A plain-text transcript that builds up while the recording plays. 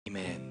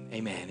Amen.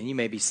 Amen. And you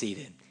may be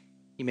seated.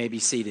 You may be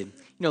seated.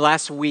 You know,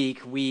 last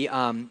week we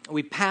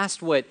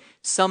passed what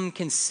some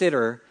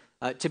consider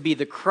to be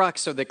the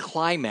crux or the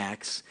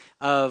climax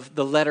of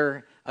the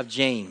letter of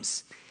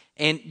James.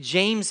 And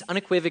James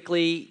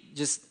unequivocally,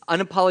 just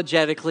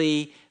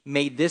unapologetically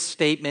made this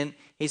statement.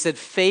 He said,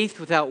 faith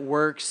without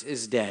works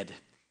is dead.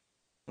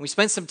 And we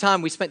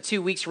spent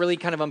 2 weeks really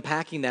kind of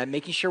unpacking that,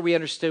 making sure we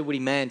understood what he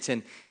meant.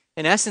 And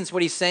in essence,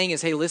 what he's saying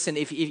is, hey, listen,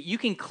 if you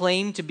can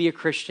claim to be a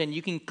Christian,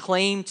 you can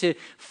claim to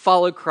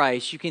follow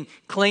Christ, you can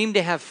claim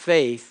to have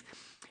faith,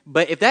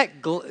 but if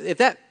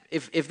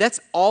that's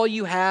all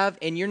you have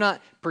and you're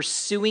not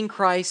pursuing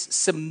Christ,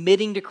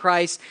 submitting to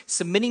Christ,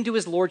 submitting to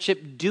his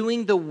lordship,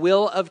 doing the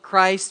will of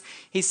Christ,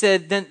 he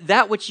said, then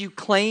that which you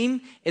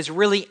claim is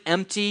really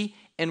empty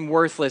and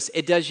worthless.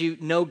 It does you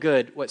no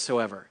good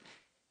whatsoever.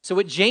 So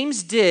what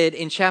James did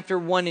in chapter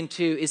 1 and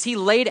 2 is he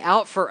laid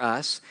out for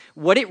us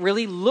what it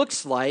really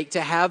looks like to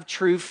have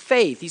true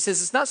faith. He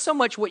says it's not so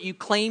much what you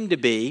claim to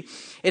be,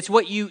 it's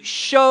what you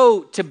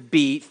show to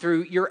be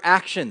through your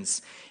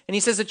actions. And he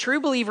says a true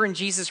believer in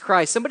Jesus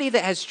Christ, somebody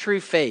that has true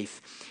faith,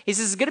 he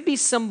says it's going to be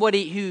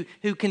somebody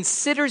who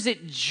considers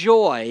it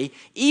joy,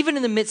 even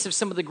in the midst of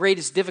some of the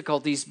greatest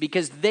difficulties,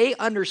 because they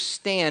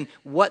understand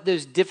what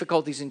those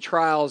difficulties and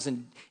trials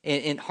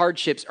and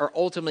hardships are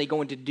ultimately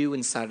going to do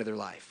inside of their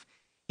life.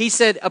 He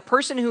said a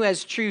person who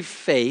has true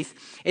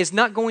faith is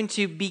not going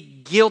to be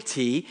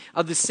guilty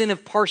of the sin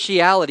of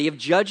partiality, of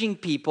judging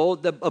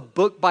people, a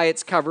book by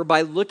its cover,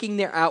 by looking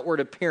their outward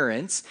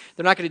appearance.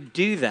 They're not going to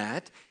do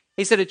that.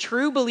 He said a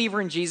true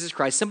believer in Jesus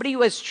Christ, somebody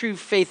who has true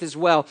faith as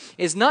well,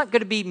 is not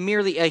going to be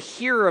merely a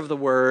hearer of the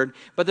word,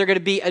 but they're going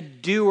to be a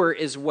doer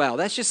as well.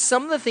 That's just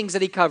some of the things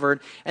that he covered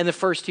in the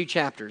first 2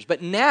 chapters.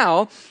 But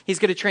now he's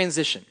going to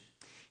transition.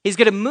 He's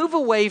going to move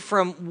away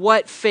from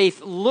what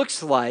faith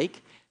looks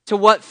like to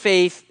what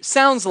faith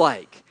sounds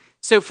like.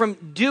 So from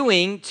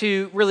doing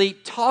to really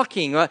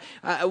talking.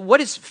 What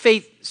does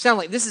faith sound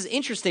like? This is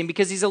interesting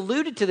because he's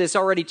alluded to this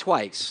already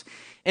twice.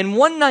 In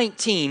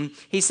 1:19,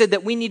 he said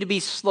that we need to be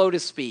slow to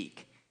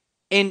speak.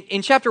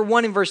 In chapter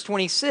 1 and verse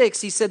 26,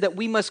 he said that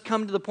we must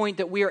come to the point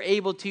that we are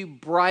able to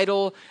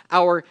bridle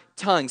our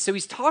tongue. So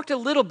he's talked a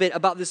little bit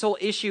about this whole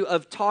issue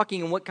of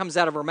talking and what comes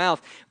out of our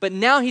mouth, but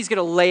now he's going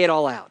to lay it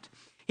all out.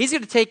 He's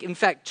going to take, in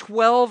fact,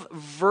 12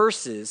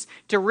 verses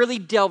to really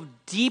delve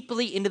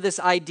deeply into this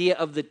idea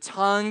of the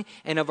tongue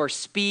and of our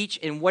speech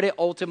and what it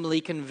ultimately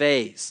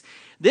conveys.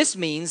 This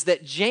means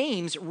that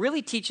James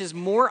really teaches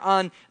more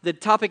on the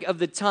topic of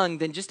the tongue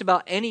than just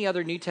about any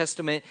other New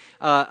Testament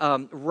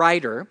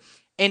writer.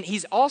 And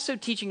he's also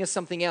teaching us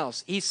something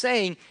else. He's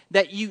saying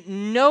that you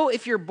know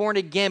if you're born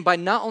again by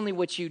not only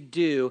what you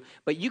do,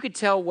 but you could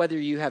tell whether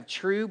you have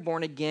true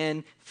born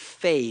again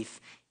faith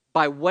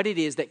by what it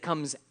is that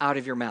comes out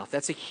of your mouth.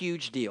 That's a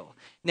huge deal.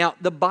 Now,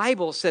 the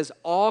Bible says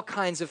all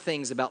kinds of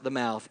things about the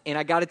mouth, and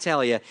I got to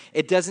tell you,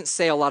 it doesn't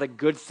say a lot of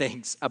good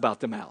things about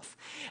the mouth.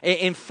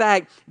 In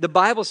fact, the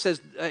Bible says,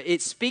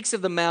 it speaks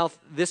of the mouth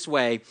this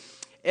way,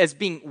 as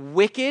being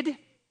wicked,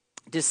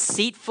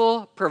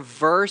 deceitful,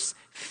 perverse,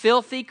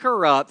 filthy,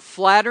 corrupt,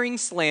 flattering,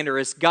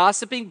 slanderous,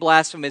 gossiping,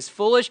 blasphemous,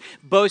 foolish,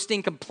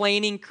 boasting,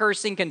 complaining,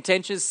 cursing,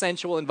 contentious,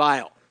 sensual, and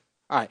vile.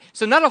 All right,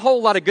 so not a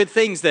whole lot of good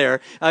things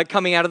there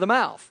coming out of the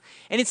mouth.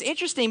 And it's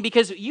interesting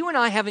because you and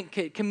I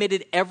haven't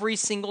committed every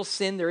single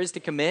sin there is to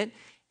commit.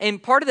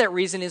 And part of that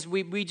reason is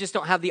we just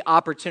don't have the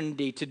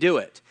opportunity to do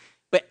it.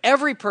 But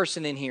every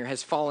person in here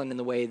has fallen in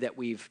the way that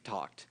we've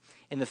talked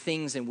and the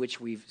things in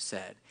which we've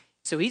said.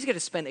 So he's going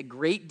to spend a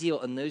great deal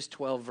in those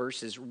 12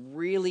 verses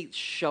really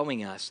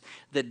showing us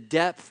the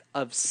depth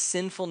of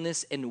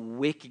sinfulness and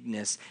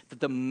wickedness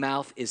that the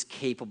mouth is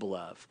capable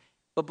of.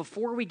 But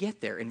before we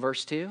get there, in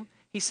verse 2,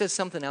 he says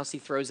something else. He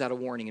throws out a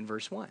warning in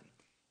verse 1.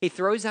 He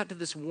throws out to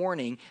this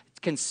warning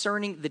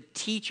concerning the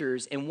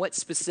teachers and what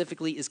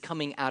specifically is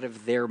coming out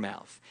of their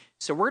mouth.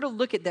 So we're going to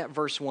look at that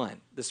verse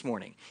 1 this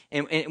morning.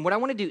 And what I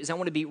want to do is I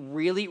want to be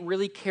really,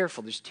 really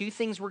careful. There's 2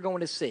 things we're going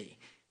to see.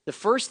 The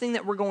first thing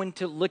that we're going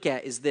to look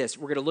at is this.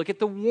 We're going to look at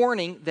the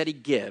warning that he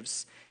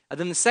gives. And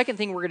then the second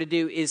thing we're going to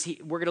do is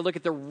we're going to look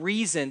at the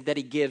reason that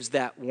he gives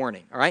that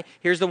warning. All right?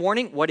 Here's the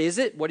warning. What is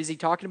it? What is he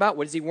talking about?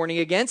 What is he warning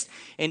against?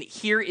 And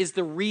here is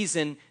the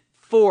reason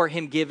for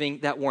him giving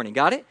that warning.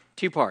 Got it?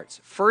 2 parts.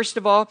 First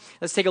of all,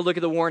 let's take a look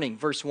at the warning.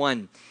 Verse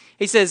 1.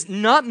 He says,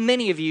 not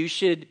many of you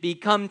should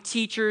become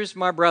teachers,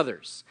 my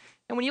brothers.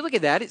 And when you look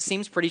at that, it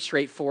seems pretty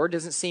straightforward.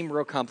 Doesn't seem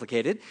real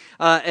complicated.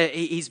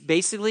 He's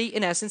basically,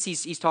 in essence,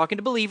 he's talking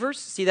to believers.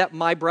 See that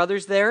my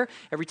brothers there?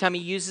 Every time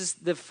he uses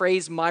the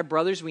phrase my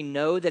brothers, we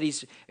know that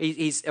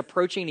he's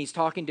approaching and he's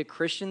talking to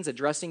Christians,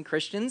 addressing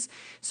Christians.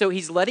 So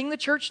he's letting the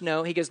church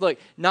know. He goes, look,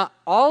 not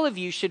all of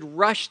you should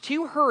rush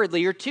too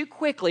hurriedly or too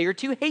quickly or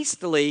too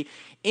hastily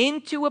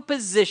into a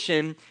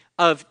position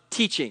of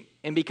teaching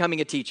and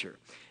becoming a teacher.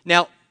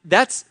 Now,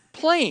 that's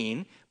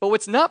plain, but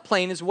what's not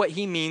plain is what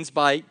he means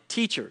by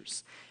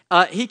teachers.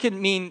 He could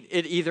mean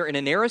it either in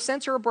a narrow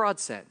sense or a broad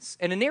sense.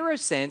 In a narrow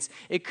sense,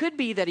 it could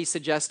be that he's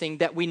suggesting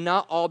that we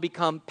not all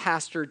become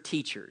pastor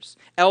teachers,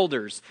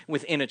 elders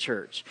within a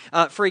church.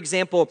 For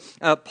example,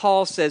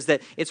 Paul says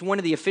that it's one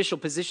of the official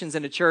positions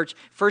in a church.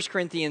 1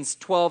 Corinthians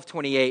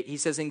 12:28, he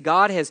says, and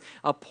God has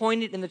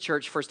appointed in the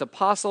church first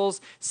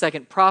apostles,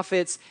 second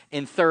prophets,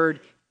 and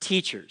third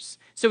teachers.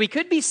 So he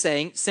could be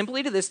saying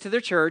simply to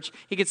their church,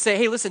 he could say,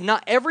 hey, listen,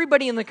 not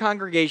everybody in the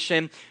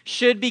congregation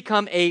should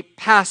become a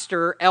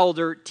pastor,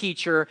 elder,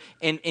 teacher,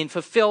 and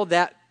fulfill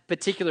that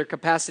particular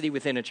capacity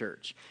within a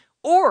church.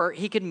 Or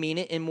he could mean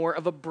it in more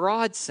of a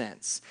broad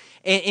sense.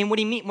 And what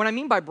I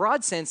mean by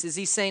broad sense is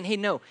he's saying, hey,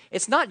 no,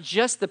 it's not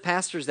just the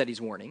pastors that he's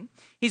warning.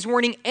 He's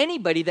warning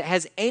anybody that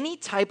has any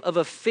type of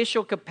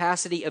official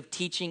capacity of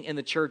teaching in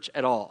the church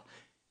at all.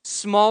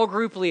 Small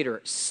group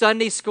leader,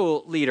 Sunday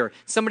school leader,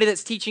 somebody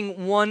that's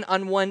teaching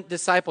one-on-one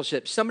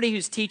discipleship, somebody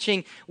who's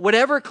teaching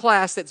whatever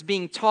class that's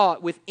being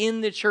taught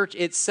within the church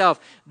itself,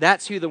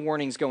 that's who the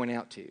warning's going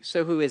out to.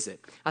 So who is it?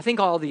 I think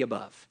all of the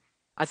above.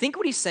 I think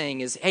what he's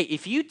saying is, hey,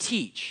 if you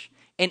teach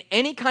in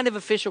any kind of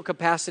official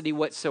capacity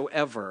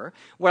whatsoever,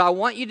 what I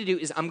want you to do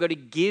is I'm going to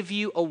give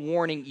you a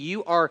warning.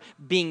 You are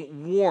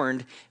being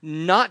warned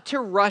not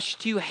to rush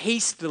too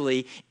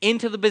hastily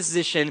into the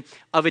position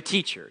of a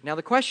teacher. Now,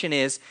 the question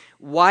is,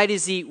 why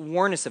does he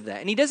warn us of that?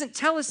 And he doesn't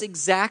tell us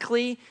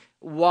exactly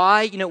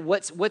why,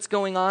 what's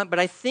going on, but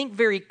I think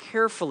very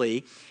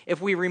carefully,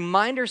 if we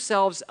remind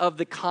ourselves of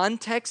the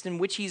context in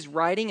which he's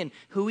writing and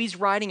who he's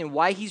writing and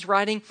why he's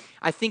writing,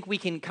 I think we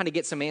can kind of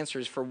get some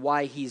answers for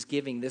why he's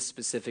giving this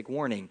specific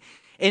warning.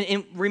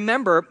 And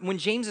remember, when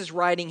James is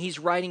writing, he's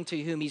writing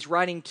to whom? He's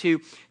writing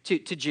to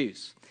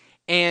Jews.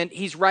 And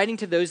he's writing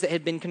to those that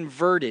had been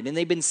converted, and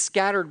they've been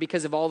scattered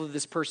because of all of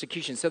this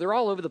persecution. So they're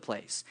all over the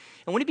place.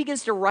 And when he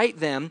begins to write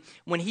them,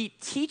 when he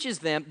teaches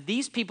them,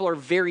 these people are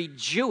very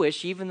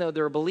Jewish, even though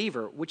they're a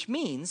believer, which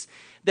means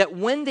that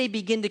when they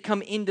begin to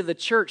come into the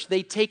church,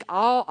 they take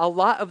a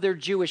lot of their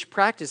Jewish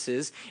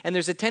practices, and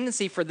there's a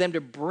tendency for them to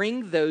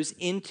bring those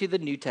into the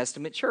New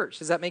Testament church.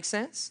 Does that make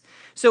sense?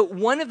 So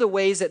one of the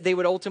ways that they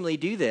would ultimately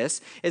do this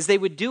is they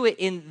would do it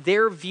in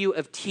their view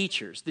of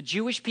teachers. The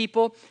Jewish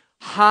people,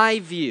 high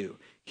view,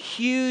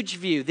 huge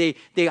view.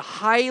 They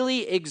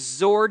highly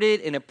exhorted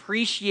and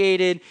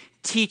appreciated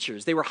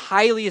teachers. They were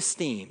highly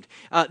esteemed.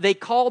 They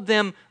called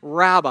them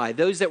rabbi,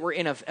 those that were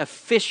in an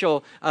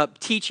official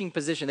teaching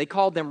position. They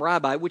called them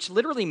rabbi, which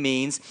literally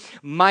means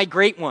my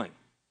great one.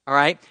 All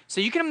right? So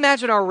you can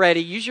imagine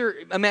already, use your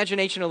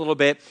imagination a little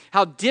bit,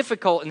 how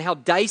difficult and how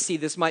dicey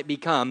this might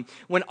become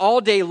when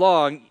all day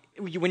long,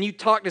 when you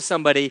talk to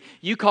somebody,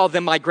 you call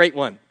them my great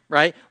one.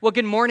 Right? Well,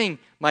 good morning,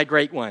 my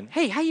great one.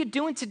 Hey, how you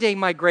doing today,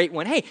 my great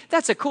one? Hey,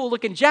 that's a cool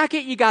looking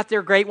jacket you got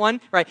there, great one.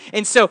 Right?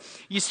 And so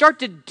you start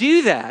to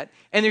do that,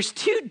 and there's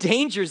two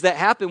dangers that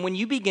happen when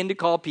you begin to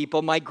call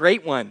people my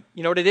great one.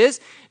 You know what it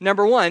is?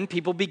 Number one,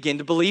 people begin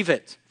to believe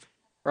it.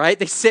 Right?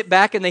 They sit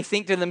back and they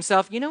think to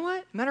themselves, you know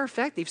what? Matter of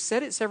fact, they've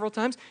said it several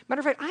times. Matter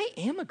of fact, I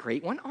am a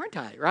great one, aren't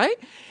I? Right?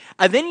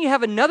 And then you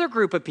have another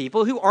group of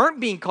people who aren't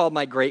being called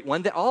my great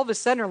one that all of a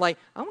sudden are like,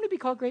 I want to be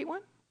called great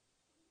one.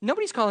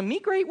 Nobody's calling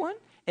me great one.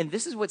 And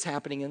this is what's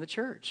happening in the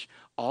church.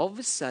 All of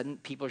a sudden,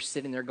 people are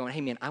sitting there going,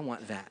 hey, man, I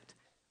want that.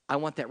 I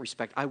want that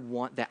respect. I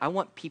want that. I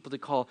want people to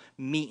call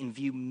me and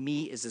view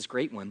me as this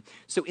great one.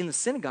 So in the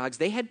synagogues,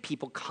 they had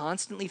people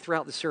constantly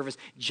throughout the service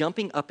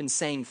jumping up and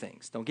saying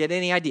things. Don't get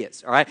any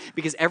ideas, all right?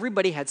 Because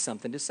everybody had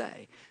something to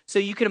say. So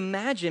you can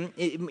imagine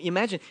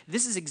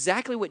this is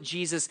exactly what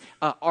Jesus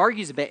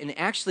argues about. And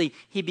actually,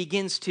 he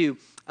begins to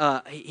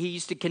he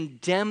used to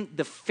condemn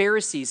the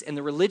Pharisees and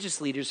the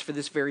religious leaders for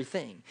this very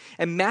thing.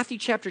 And Matthew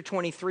chapter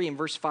 23 and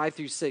verse 5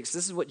 through 6,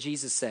 this is what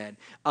Jesus said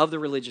of the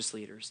religious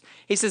leaders.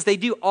 He says, they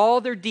do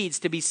all their deeds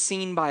to be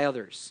seen by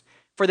others,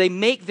 for they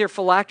make their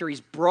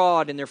phylacteries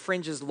broad and their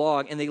fringes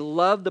long, and they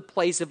love the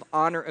place of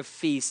honor of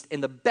feast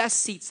and the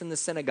best seats in the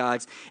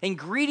synagogues and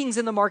greetings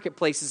in the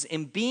marketplaces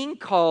and being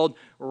called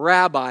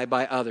rabbi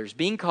by others,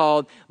 being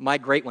called my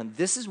great one.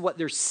 This is what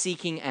they're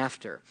seeking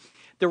after.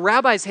 The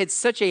rabbis had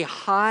such a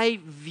high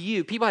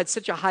view, people had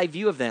such a high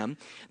view of them,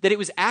 that it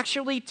was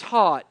actually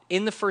taught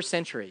in the first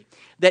century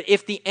that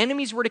if the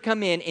enemies were to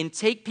come in and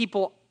take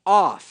people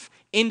off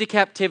into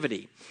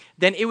captivity,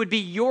 then it would be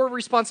your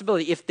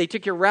responsibility. If they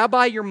took your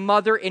rabbi, your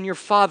mother, and your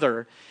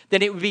father,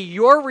 then it would be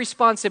your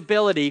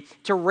responsibility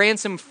to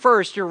ransom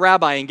first your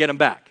rabbi and get them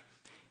back.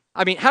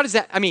 I mean, how does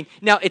that,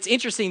 now it's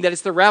interesting that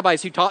it's the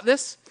rabbis who taught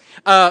this,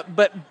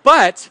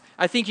 but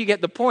I think you get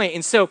the point.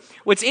 And so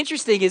what's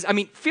interesting is,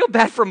 feel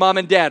bad for mom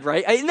and dad,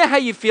 right? Isn't that how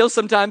you feel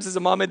sometimes as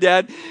a mom and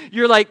dad?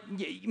 You're like,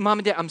 mom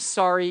and dad, I'm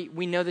sorry.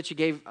 We know that you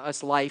gave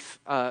us life.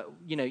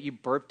 You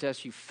burped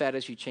us, you fed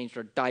us, you changed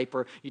our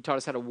diaper, you taught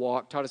us how to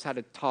walk, taught us how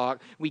to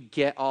talk. We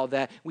get all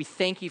that. We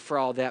thank you for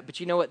all that.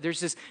 But you know what? There's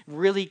this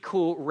really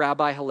cool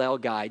Rabbi Hillel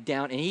guy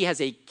down, and he has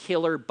a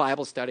killer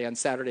Bible study on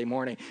Saturday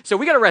morning. So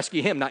we got to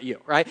rescue him, not you,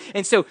 right?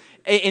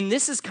 And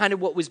this is kind of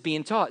what was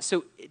being taught.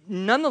 So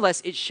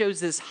nonetheless, it shows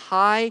this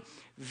high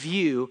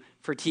view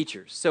for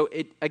teachers. So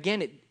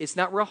it's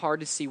not real hard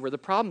to see where the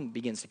problem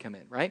begins to come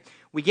in, right?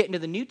 We get into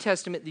the New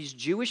Testament, these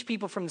Jewish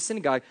people from the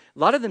synagogue, a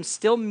lot of them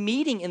still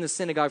meeting in the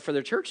synagogue for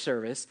their church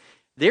service.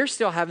 They're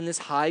still having this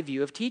high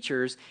view of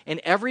teachers, and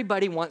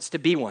everybody wants to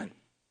be one.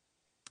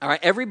 All right,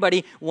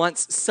 everybody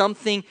wants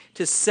something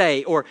to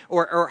say or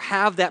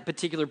have that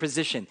particular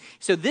position.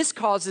 So this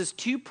causes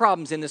two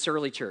problems in this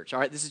early church. All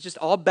right, this is just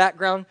all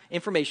background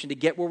information to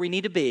get where we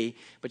need to be,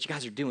 but you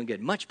guys are doing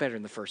good, much better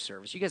in the first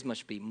service. You guys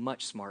must be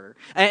much smarter.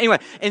 Anyway,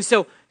 and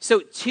so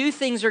two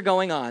things are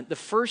going on. The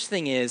first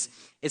thing is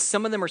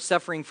some of them are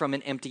suffering from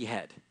an empty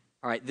head.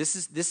 All right, this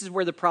is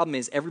where the problem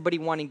is. Everybody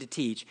wanting to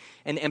teach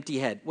an empty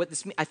head. What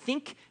this means, I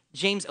think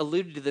James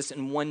alluded to this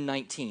in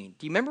 1:19.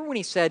 Do you remember when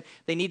he said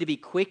they need to be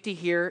quick to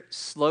hear,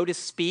 slow to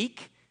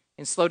speak,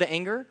 and slow to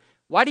anger?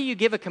 Why do you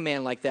give a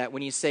command like that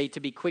when you say to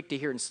be quick to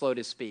hear and slow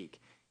to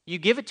speak? You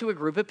give it to a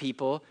group of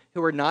people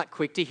who are not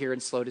quick to hear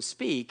and slow to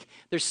speak.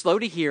 They're slow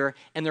to hear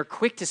and they're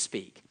quick to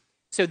speak.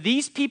 So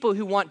these people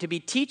who want to be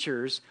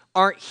teachers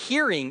aren't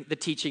hearing the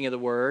teaching of the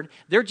word.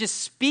 They're just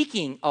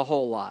speaking a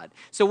whole lot.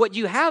 So what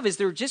you have is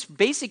they're just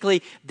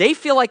basically, they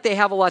feel like they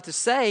have a lot to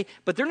say,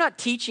 but they're not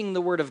teaching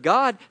the word of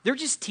God. They're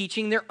just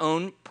teaching their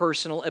own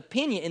personal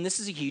opinion, and this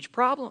is a huge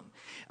problem.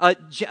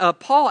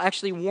 Paul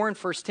actually warned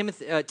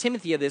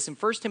Timothy of this in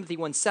 1 Timothy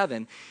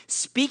 1:7.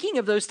 Speaking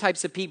of those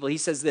types of people, he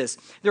says this: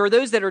 there are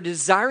those that are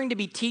desiring to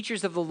be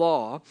teachers of the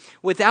law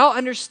without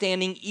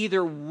understanding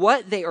either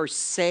what they are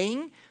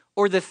saying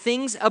or the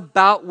things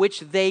about which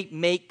they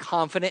make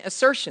confident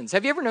assertions.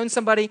 Have you ever known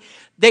somebody,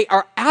 they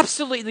are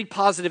absolutely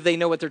positive they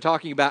know what they're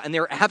talking about, and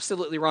they're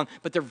absolutely wrong,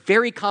 but they're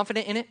very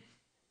confident in it?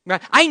 Right?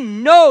 I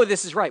know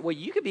this is right. Well,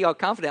 you could be all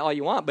confident all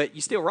you want, but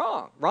you're still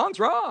wrong. Wrong's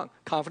wrong,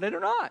 confident or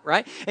not,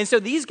 right? And so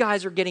these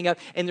guys are getting up,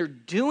 and they're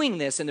doing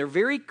this, and they're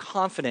very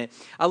confident.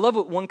 I love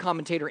what one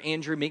commentator,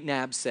 Andrew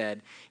McNabb,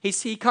 said.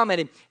 He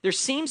commented, there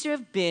seems to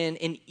have been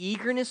an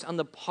eagerness on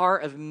the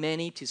part of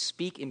many to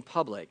speak in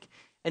public,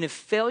 and a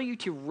failure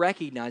to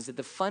recognize that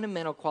the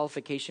fundamental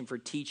qualification for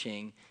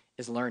teaching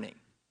is learning.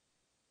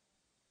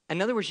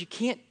 In other words, you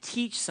can't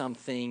teach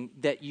something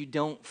that you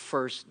don't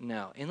first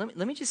know. And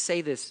let me just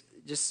say this,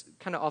 just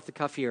kind of off the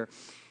cuff here.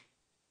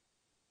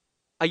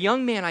 A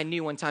young man I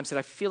knew one time said,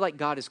 I feel like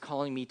God is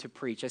calling me to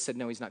preach. I said,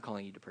 no, he's not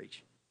calling you to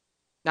preach.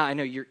 Now, I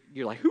know you're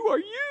like, who are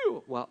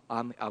you? Well,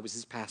 I was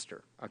his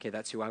pastor. Okay,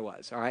 that's who I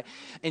was, all right?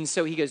 And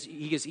so he goes,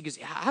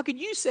 how could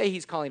you say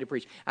he's calling to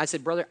preach? I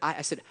said, brother,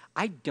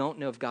 I don't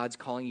know if God's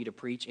calling you to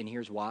preach, and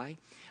here's why.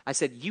 I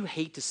said, you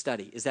hate to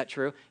study. Is that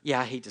true?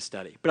 Yeah, I hate to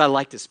study, but I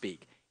like to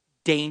speak.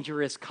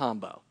 Dangerous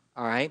combo,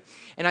 all right?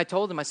 And I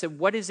told him, I said,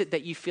 what is it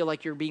that you feel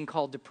like you're being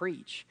called to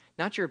preach?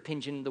 Not your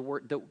opinion, the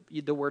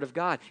word of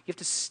God. You have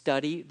to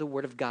study the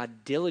word of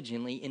God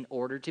diligently in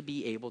order to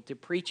be able to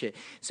preach it.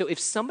 So if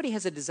somebody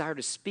has a desire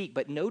to speak,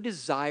 but no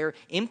desire,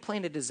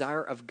 implanted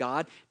desire of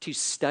God to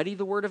study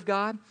the word of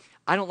God,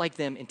 I don't like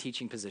them in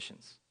teaching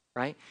positions,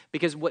 right?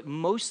 Because what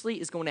mostly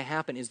is going to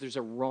happen is there's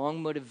a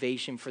wrong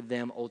motivation for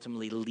them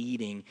ultimately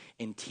leading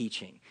and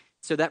teaching.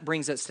 So that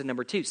brings us to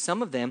number 2.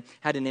 Some of them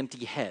had an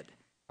empty head.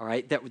 All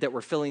right, that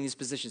were filling these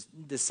positions.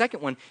 The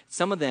second one,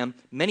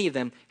 many of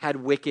them had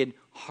wicked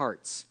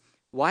hearts.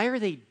 Why are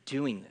they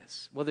doing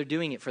this? Well, they're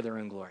doing it for their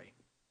own glory.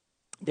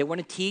 They want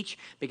to teach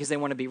because they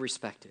want to be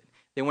respected.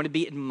 They want to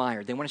be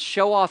admired. They want to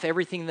show off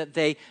everything that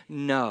they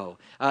know.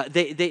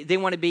 They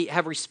want to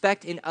have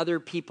respect in other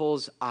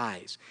people's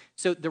eyes.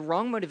 So the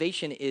wrong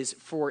motivation is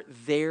for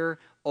their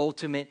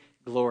ultimate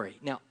glory.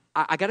 Now,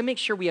 I got to make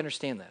sure we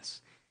understand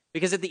this.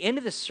 Because at the end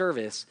of the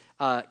service,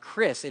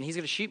 Chris, and he's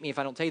going to shoot me if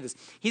I don't tell you this,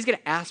 he's going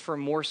to ask for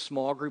more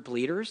small group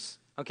leaders,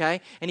 okay?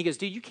 And he goes,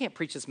 dude, you can't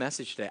preach this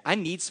message today. I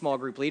need small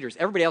group leaders.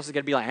 Everybody else is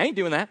going to be like, I ain't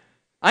doing that.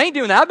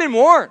 I've been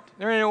warned.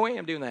 There ain't no way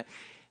I'm doing that.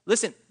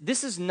 Listen,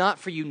 this is not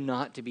for you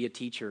not to be a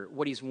teacher.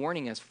 What he's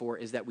warning us for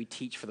is that we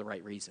teach for the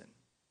right reason.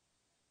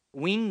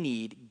 We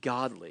need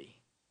godly,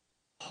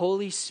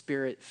 Holy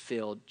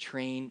Spirit-filled,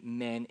 trained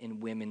men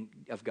and women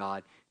of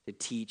God to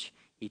teach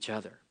each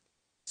other.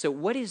 So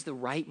what is the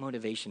right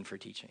motivation for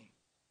teaching?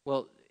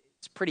 Well,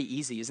 it's pretty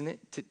easy, isn't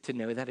it, to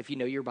know that? If you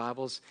know your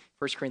Bibles,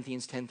 1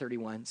 Corinthians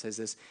 10:31 says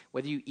this,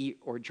 whether you eat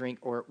or drink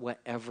or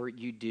whatever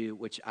you do,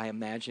 which I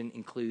imagine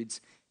includes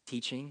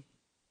teaching,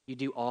 you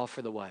do all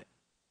for the what?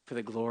 For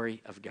the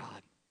glory of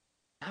God.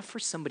 Not for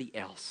somebody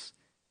else,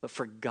 but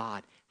for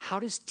God. How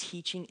does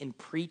teaching and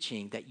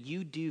preaching that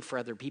you do for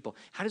other people,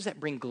 how does that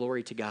bring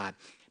glory to God?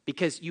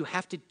 Because you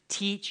have to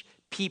teach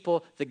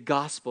people the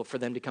gospel for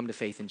them to come to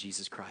faith in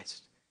Jesus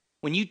Christ.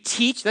 When you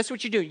teach, that's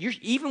what you're doing.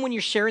 Even when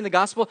you're sharing the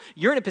gospel,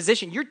 you're in a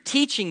position, you're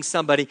teaching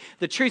somebody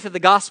the truth of the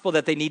gospel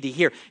that they need to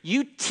hear.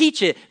 You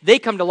teach it, they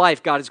come to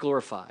life, God is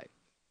glorified.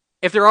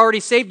 If they're already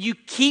saved, you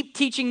keep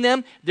teaching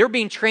them. They're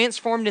being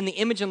transformed in the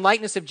image and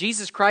likeness of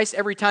Jesus Christ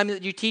every time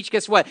that you teach.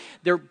 Guess what?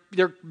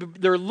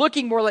 They're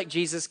looking more like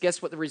Jesus.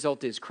 Guess what the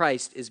result is?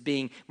 Christ is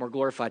being more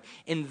glorified.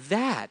 And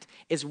that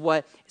is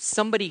what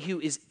somebody who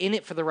is in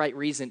it for the right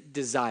reason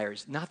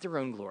desires, not their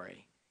own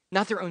glory,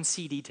 not their own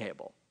CD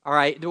table. All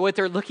right, what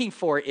they're looking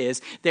for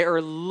is they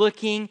are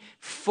looking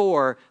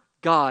for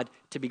God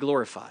to be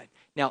glorified.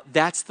 Now,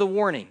 that's the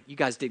warning. You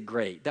guys did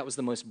great. That was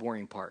the most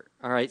boring part,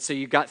 all right? So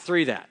you got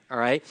through that, all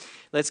right?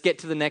 Let's get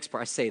to the next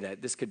part. I say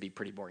that. This could be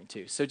pretty boring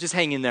too. So just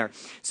hang in there.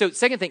 So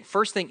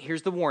first thing,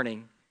 here's the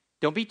warning.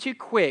 Don't be too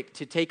quick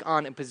to take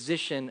on a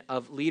position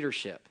of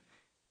leadership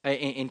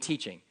in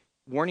teaching.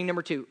 Warning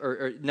number two,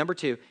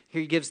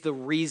 here he gives the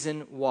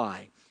reason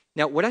why.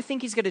 Now, what I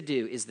think he's going to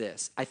do is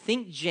this. I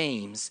think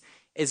James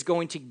is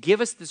going to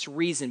give us this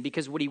reason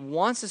because what he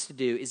wants us to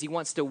do is he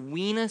wants to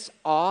wean us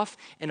off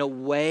and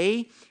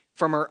away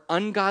from our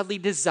ungodly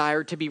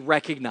desire to be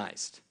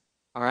recognized,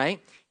 all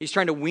right? He's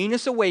trying to wean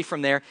us away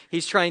from there.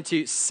 He's trying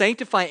to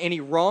sanctify any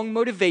wrong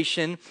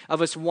motivation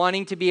of us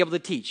wanting to be able to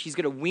teach. He's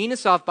going to wean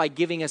us off by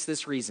giving us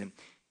this reason.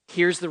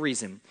 Here's the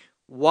reason.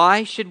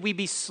 Why should we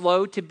be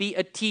slow to be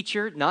a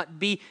teacher, not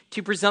be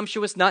too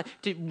presumptuous, not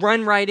to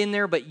run right in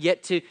there, but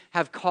yet to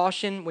have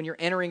caution when you're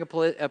entering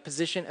a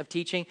position of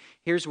teaching?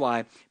 Here's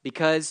why.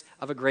 Because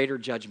of a greater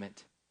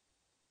judgment.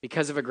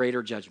 Because of a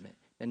greater judgment.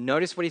 And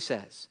notice what he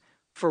says.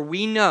 For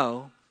we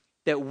know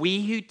that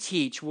we who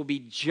teach will be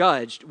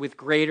judged with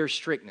greater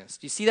strictness.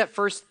 Do you see that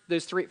first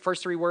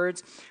three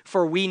words?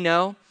 For we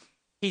know.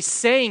 He's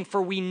saying,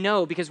 for we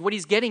know, because what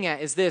he's getting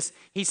at is this.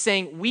 He's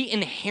saying, we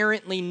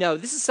inherently know.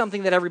 This is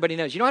something that everybody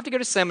knows. You don't have to go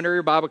to seminary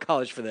or Bible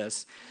college for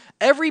this.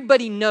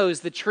 Everybody knows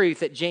the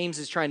truth that James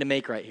is trying to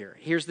make right here.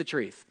 Here's the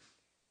truth.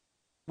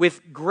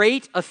 With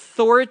great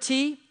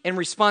authority and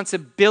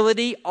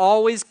responsibility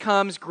always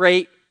comes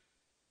great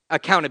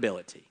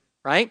accountability.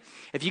 Right?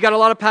 If you got a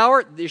lot of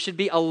power, there should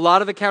be a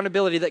lot of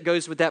accountability that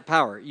goes with that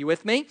power. You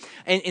with me?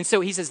 And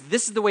so he says,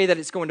 this is the way that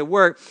it's going to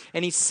work.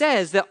 And he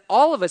says that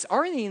all of us,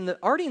 already in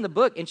the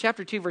book, in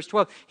chapter 2, verse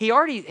 12, he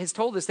already has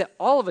told us that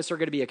all of us are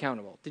going to be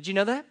accountable. Did you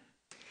know that?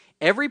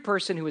 Every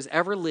person who has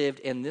ever lived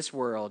in this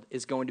world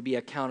is going to be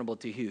accountable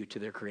to who? To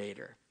their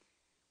Creator.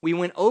 We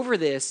went over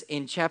this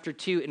in chapter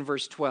 2 and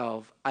verse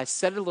 12. I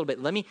said it a little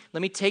bit. Let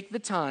me take the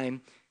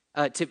time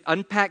to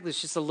unpack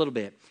this just a little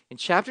bit. In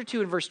chapter 2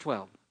 and verse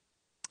 12,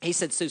 he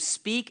said, so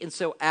speak and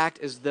so act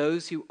as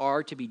those who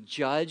are to be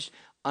judged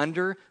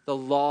under the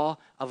law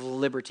of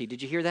liberty.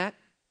 Did you hear that?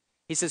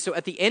 He says, so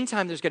at the end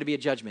time, there's going to be a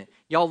judgment.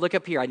 Y'all look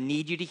up here. I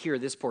need you to hear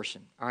this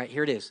portion. All right,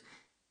 here it is.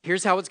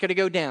 Here's how it's going to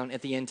go down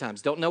at the end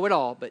times. Don't know it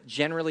all, but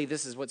generally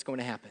this is what's going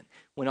to happen.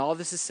 When all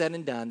this is said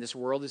and done, this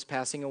world is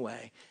passing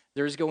away,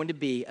 there's going to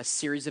be a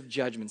series of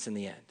judgments in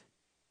the end.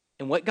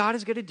 And what God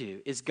is going to do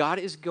is God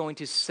is going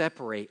to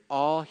separate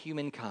all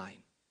humankind.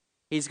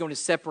 He's going to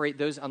separate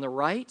those on the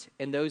right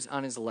and those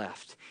on his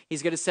left.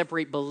 He's going to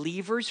separate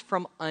believers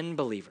from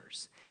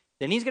unbelievers.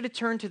 Then he's going to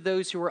turn to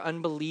those who are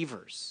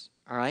unbelievers,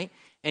 all right?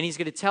 And he's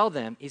going to tell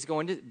them, he's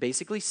going to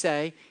basically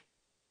say,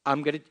 he's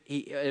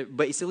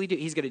going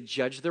to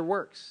judge their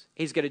works.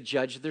 He's going to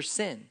judge their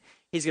sin.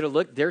 He's going to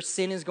look, their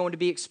sin is going to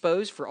be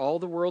exposed for all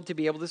the world to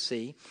be able to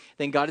see.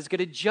 Then God is going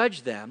to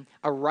judge them,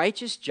 a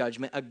righteous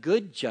judgment, a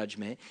good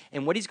judgment.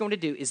 And what he's going to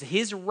do is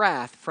his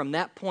wrath from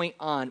that point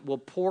on will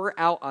pour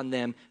out on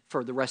them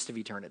for the rest of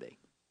eternity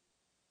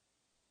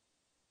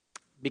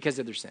because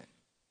of their sin.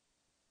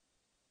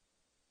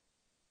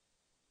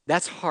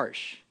 That's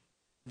harsh.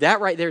 That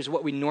right there is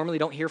what we normally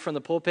don't hear from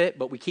the pulpit,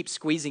 but we keep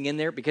squeezing in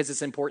there because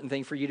it's an important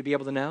thing for you to be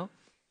able to know.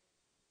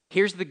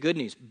 Here's the good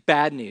news.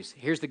 Bad news.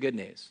 Here's the good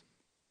news.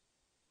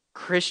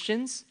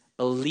 Christians,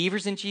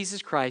 believers in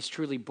Jesus Christ,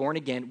 truly born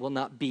again, will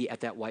not be at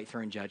that white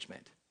throne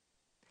judgment.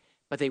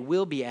 But they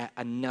will be at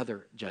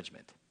another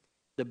judgment,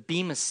 the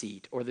bema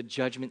seat or the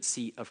judgment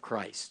seat of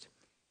Christ.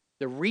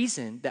 The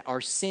reason that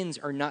our sins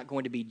are not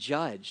going to be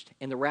judged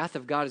and the wrath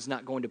of God is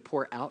not going to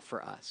pour out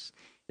for us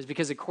is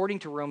because according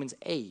to Romans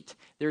 8,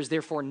 there is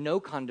therefore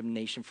no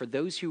condemnation for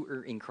those who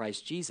are in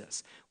Christ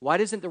Jesus. Why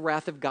doesn't the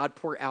wrath of God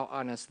pour out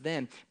on us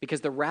then?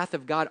 Because the wrath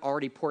of God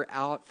already poured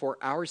out for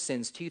our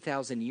sins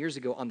 2,000 years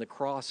ago on the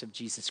cross of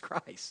Jesus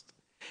Christ.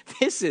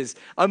 This is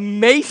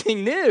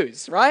amazing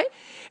news, right?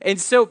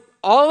 And so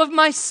all of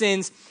my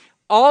sins,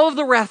 all of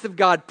the wrath of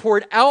God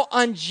poured out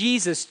on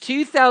Jesus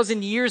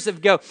 2,000 years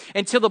ago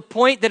until the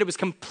point that it was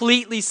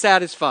completely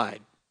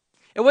satisfied.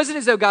 It wasn't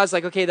as though God's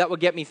like, okay, that will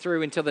get me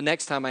through until the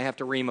next time I have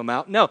to ream them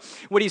out. No,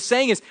 what he's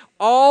saying is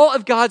all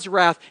of God's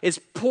wrath is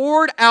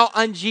poured out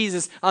on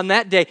Jesus on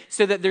that day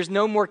so that there's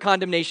no more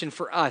condemnation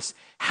for us.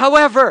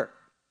 However,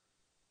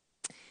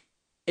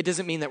 it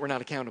doesn't mean that we're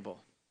not accountable.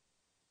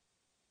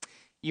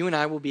 You and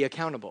I will be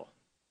accountable.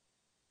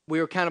 We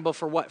are accountable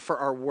for what? For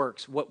our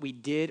works, what we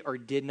did or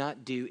did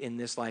not do in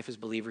this life as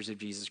believers of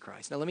Jesus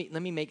Christ. Now, let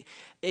me make,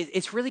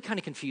 it's really kind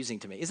of confusing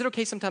to me. Is it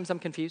okay sometimes I'm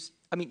confused?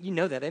 I mean, you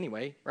know that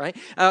anyway, right?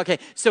 Okay,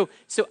 so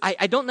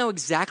I don't know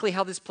exactly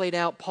how this played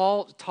out.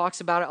 Paul talks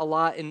about it a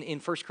lot in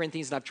 1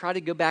 Corinthians, and I've tried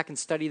to go back and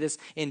study this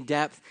in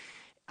depth.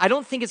 I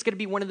don't think it's going to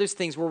be one of those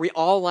things where we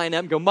all line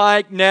up and go,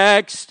 Mike,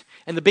 next.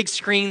 And the big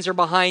screens are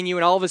behind you,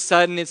 and all of a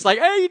sudden it's like,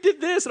 hey, you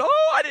did this, and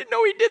oh, I didn't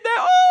know he did that.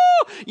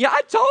 Oh, yeah,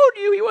 I told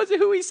you he wasn't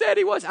who he said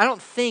he was. I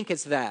don't think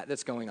it's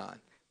that's going on.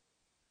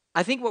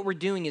 I think what we're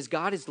doing is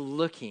God is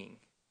looking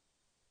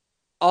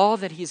all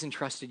that he has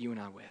entrusted you and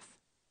I with.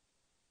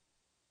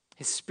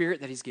 His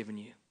spirit that he's given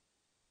you.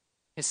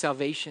 His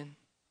salvation.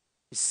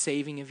 His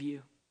saving of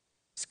you,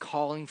 His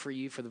calling for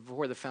you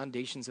before the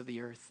foundations of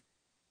the earth,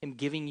 Him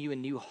giving you a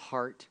new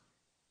heart,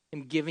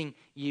 Him giving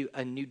you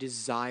a new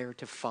desire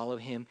to follow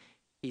Him.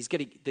 He's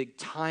getting the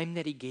time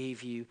that He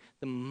gave you,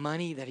 the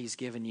money that He's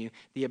given you,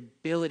 the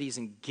abilities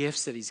and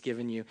gifts that He's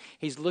given you.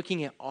 He's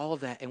looking at all of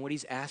that, and what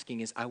He's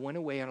asking is, I went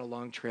away on a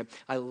long trip.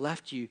 I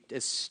left you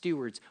as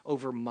stewards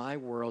over my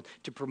world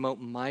to promote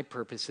my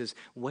purposes.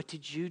 What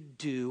did you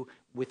do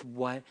with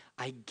what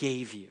I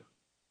gave you?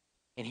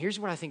 And here's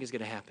what I think is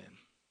going to happen.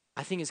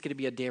 I think it's going to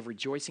be a day of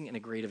rejoicing and a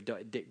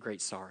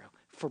great sorrow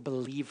for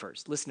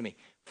believers. Listen to me,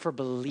 for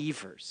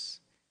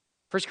believers.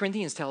 1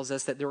 Corinthians tells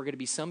us that there are going to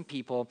be some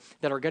people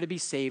that are going to be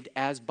saved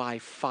as by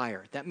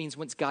fire. That means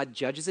once God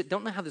judges it,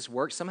 don't know how this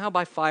works. Somehow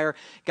by fire,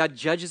 God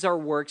judges our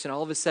works, and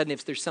all of a sudden,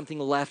 if there's something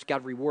left,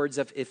 God rewards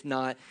us. If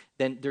not,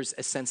 then there's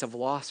a sense of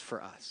loss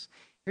for us.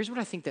 Here's what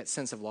I think that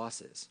sense of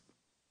loss is.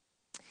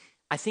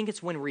 I think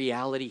it's when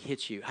reality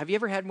hits you. Have you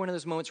ever had one of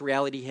those moments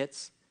reality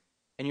hits?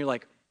 And you're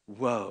like,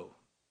 whoa,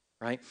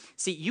 right?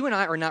 See, you and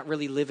I are not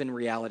really living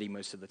reality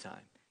most of the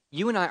time.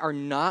 You and I are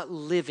not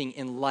living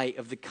in light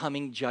of the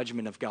coming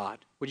judgment of God.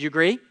 Would you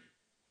agree?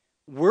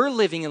 We're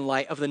living in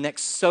light of the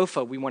next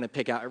sofa we want to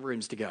pick out of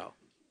rooms to go.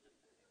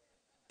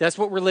 That's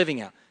what we're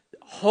living at.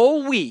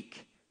 Whole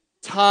week,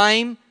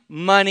 time,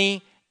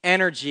 money,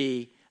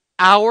 energy,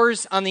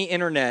 hours on the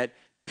internet,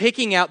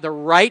 picking out the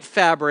right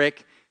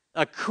fabric,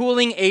 a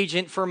cooling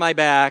agent for my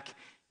back,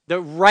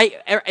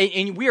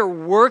 and we are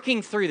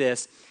working through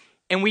this,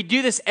 and we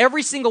do this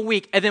every single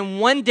week, and then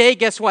one day,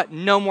 guess what?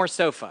 No more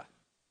sofa.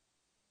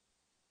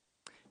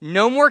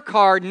 No more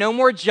car, no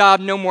more job,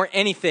 no more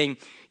anything.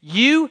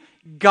 You,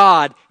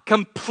 God,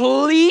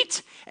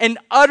 complete and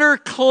utter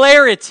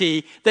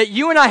clarity that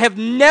you and I have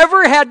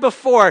never had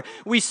before.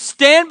 We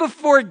stand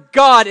before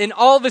God and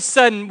all of a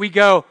sudden we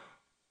go,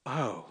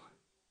 oh,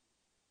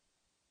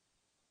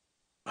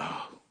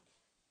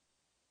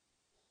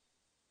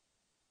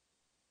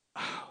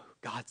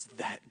 God's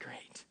that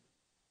great.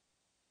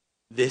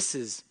 This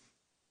is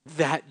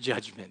that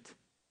judgment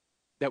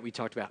that we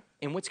talked about.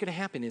 And what's going to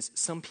happen is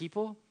some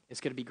people, it's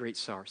going to be great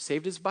sorrow.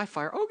 Saved as by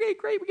fire. Okay,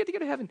 great, we get to go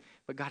to heaven.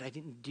 But God, I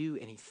didn't do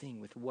anything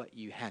with what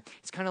you had.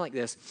 It's kind of like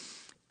this.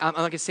 I'm not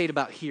going to say it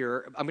about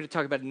here. I'm going to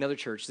talk about another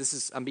church.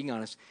 I'm being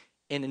honest.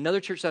 In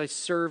another church that I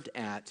served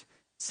at,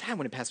 sad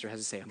when a pastor has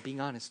to say, I'm being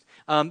honest.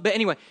 But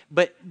anyway,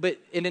 but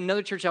in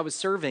another church I was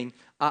serving,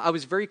 I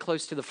was very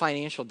close to the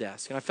financial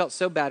desk. And I felt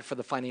so bad for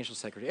the financial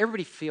secretary.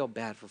 Everybody feel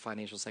bad for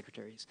financial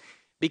secretaries,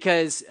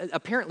 because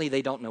apparently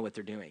they don't know what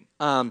they're doing.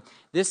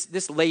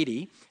 This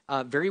lady,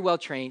 very well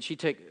trained, she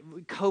took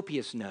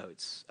copious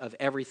notes of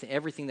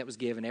everything that was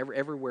given,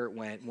 everywhere it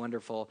went,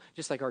 wonderful,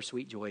 just like our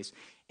sweet Joyce.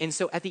 And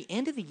so at the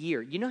end of the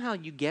year, you know how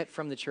you get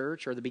from the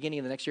church, or the beginning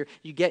of the next year,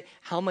 you get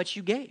how much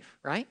you gave,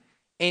 right?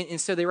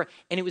 And so they were,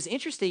 and it was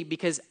interesting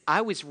because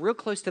I was real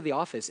close to the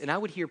office, and I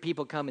would hear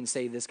people come and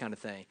say this kind of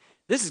thing.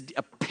 This is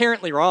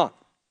apparently wrong.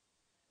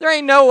 There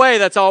ain't no way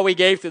that's all we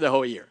gave through the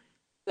whole year.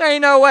 There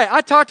ain't no way. I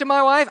talked to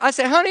my wife. I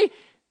said, honey,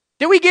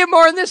 did we give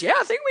more than this? Yeah,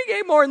 I think we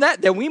gave more than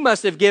that. Then we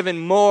must have given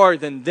more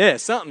than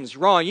this. Something's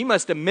wrong. You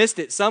must have missed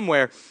it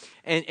somewhere.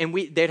 And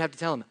they'd have to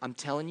tell them, I'm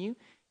telling you,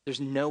 there's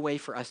no way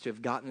for us to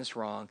have gotten this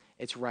wrong.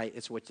 It's right.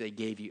 It's what they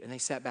gave you. And they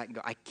sat back and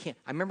go, I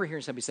remember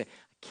hearing somebody say,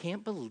 I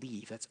can't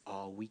believe that's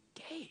all we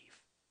gave.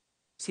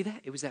 See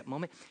that? It was that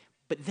moment.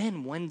 But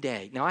then one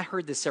day, now I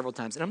heard this several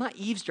times, and I'm not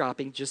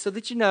eavesdropping, just so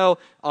that you know,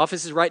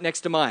 office is right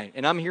next to mine,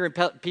 and I'm hearing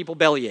people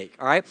bellyache,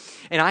 all right?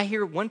 And I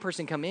hear one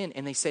person come in,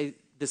 and they say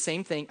the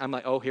same thing. I'm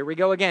like, oh, here we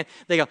go again.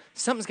 They go,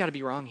 something's got to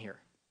be wrong here.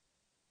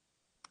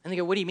 And they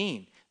go, what do you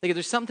mean? They go,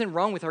 there's something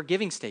wrong with our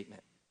giving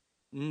statement.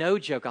 No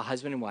joke, a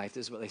husband and wife,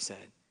 this is what they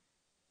said.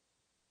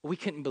 We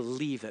couldn't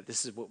believe that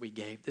this is what we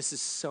gave. This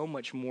is so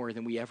much more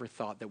than we ever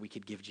thought that we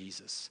could give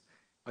Jesus.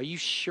 Are you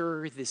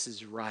sure this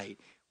is right?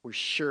 We're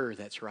sure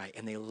that's right.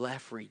 And they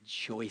left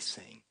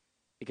rejoicing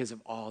because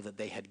of all that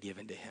they had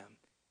given to him.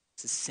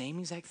 It's the same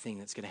exact thing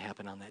that's going to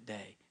happen on that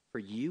day for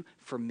you,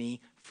 for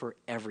me, for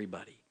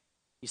everybody.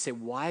 You say,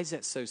 why is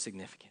that so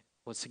significant?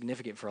 Well, it's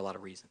significant for a lot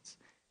of reasons.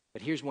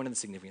 But here's one of the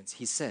significance.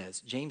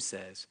 James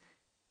says,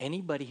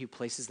 anybody who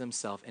places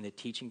themselves in a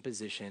teaching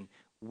position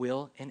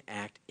will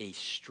enact a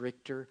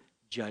stricter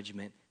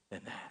judgment than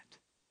that.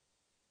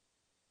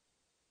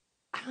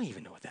 I don't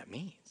even know what that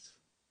means.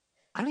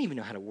 I don't even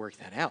know how to work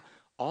that out.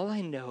 All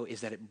I know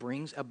is that it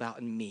brings about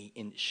in me,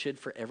 and should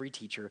for every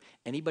teacher,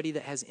 anybody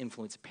that has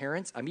influence,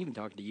 parents, I'm even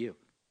talking to you,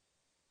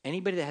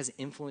 anybody that has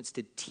influence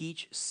to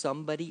teach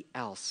somebody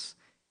else,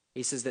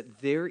 he says that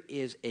there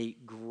is a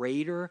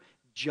greater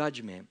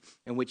judgment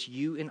in which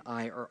you and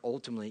I are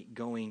ultimately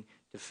going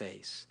to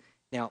face.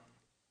 Now,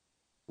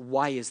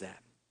 why is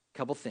that? A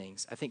couple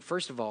things. I think,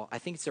 first of all, I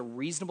think it's a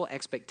reasonable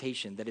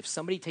expectation that if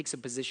somebody takes a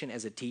position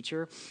as a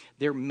teacher,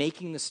 they're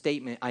making the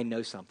statement, I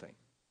know something.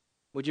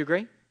 Would you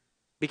agree?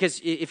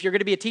 Because if you're going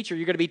to be a teacher,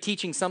 you're going to be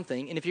teaching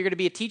something. And if you're going to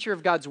be a teacher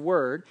of God's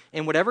word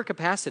in whatever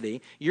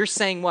capacity, you're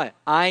saying what?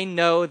 I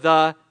know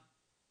the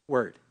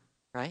word,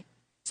 right?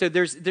 So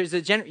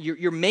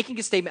you're making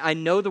a statement. I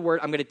know the word.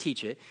 I'm going to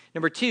teach it.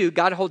 Number two,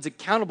 God holds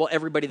accountable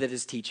everybody that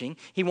is teaching.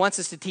 He wants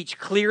us to teach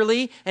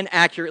clearly and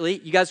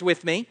accurately. You guys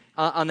with me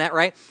on that,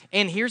 right?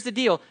 And here's the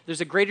deal.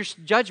 There's a greater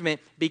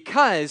judgment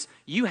because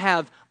you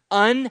have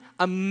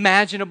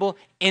unimaginable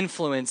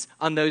influence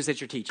on those that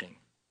you're teaching.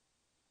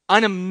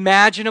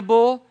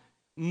 Unimaginable,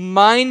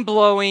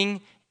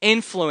 mind-blowing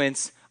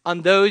influence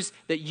on those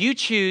that you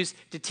choose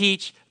to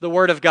teach the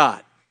Word of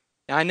God.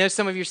 Now, I know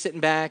some of you are sitting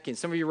back and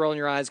some of you are rolling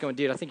your eyes going,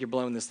 dude, I think you're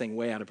blowing this thing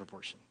way out of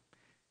proportion.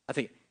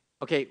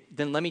 Okay,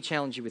 then let me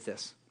challenge you with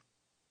this.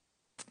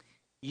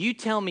 You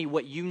tell me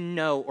what you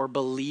know or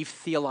believe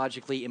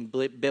theologically and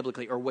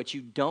biblically, or what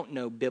you don't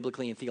know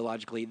biblically and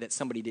theologically that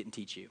somebody didn't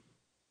teach you.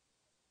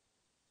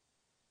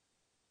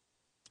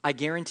 I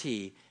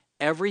guarantee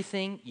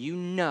everything you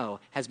know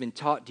has been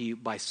taught to you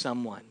by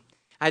someone.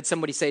 I had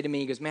somebody say to me,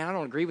 he goes, man, I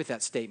don't agree with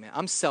that statement.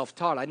 I'm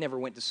self-taught. I never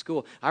went to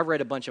school. I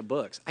read a bunch of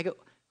books. I go,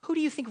 who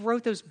do you think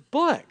wrote those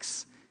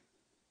books?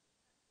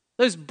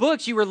 Those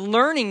books, you were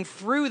learning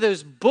through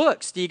those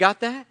books. Do you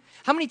got that?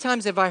 How many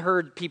times have I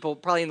heard people,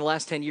 probably in the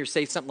last 10 years,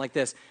 say something like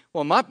this?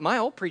 Well, my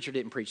old preacher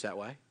didn't preach that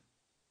way.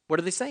 What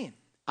are they saying?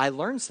 I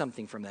learned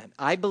something from them.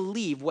 I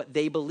believe what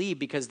they believe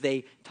because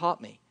they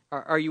taught me.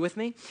 Are you with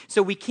me?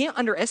 So we can't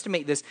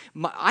underestimate this.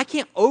 I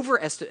can't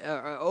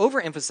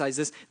overemphasize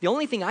this. The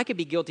only thing I could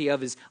be guilty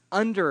of is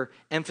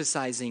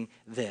underemphasizing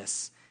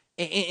this.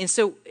 And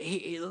so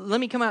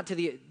let me come out to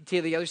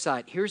the other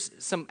side. Here's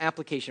some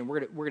application.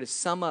 We're going to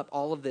sum up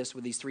all of this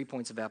with these 3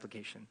 points of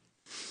application.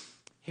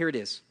 Here it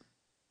is.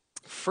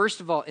 First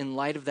of all, in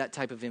light of that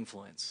type of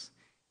influence,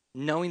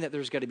 knowing that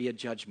there's got to be a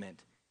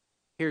judgment,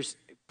 here's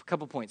a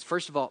couple points.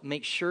 First of all,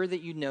 make sure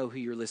that you know who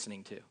you're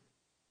listening to.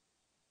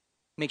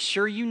 Make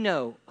sure you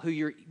know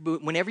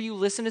whenever you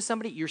listen to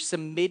somebody, you're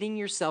submitting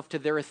yourself to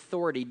their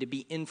authority to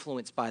be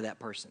influenced by that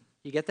person.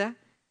 You get that?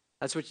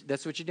 That's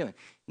what you're doing.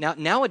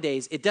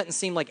 Nowadays, it doesn't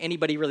seem like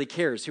anybody really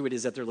cares who it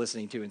is that they're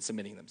listening to and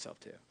submitting themselves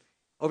to.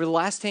 Over the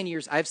last 10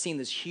 years, I've seen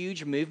this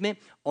huge movement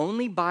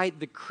only by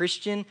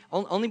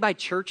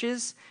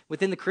churches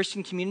within the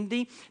Christian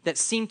community that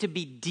seem to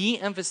be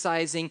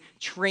de-emphasizing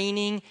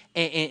training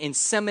and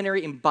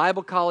seminary and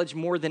Bible college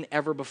more than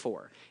ever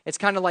before. It's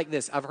kind of like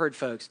this. I've heard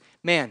folks,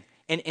 man,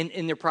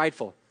 and they're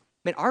prideful.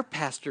 Man, our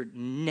pastor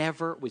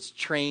never was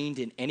trained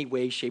in any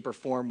way, shape, or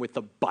form with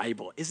the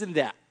Bible. Isn't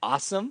that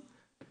awesome?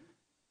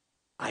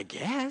 I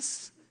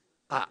guess.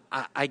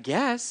 I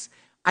guess.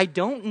 I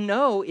don't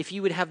know if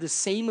you would have the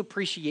same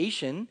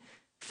appreciation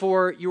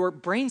for your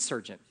brain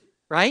surgeon,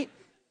 right?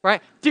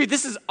 Right? Dude,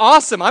 this is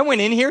awesome. I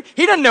went in here.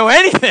 He doesn't know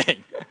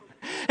anything.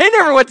 He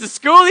never went to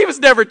school. He was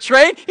never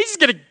trained. He's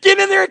just going to get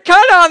in there and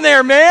cut on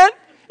there, man.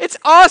 It's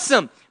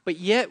awesome. But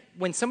yet,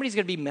 when somebody's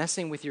going to be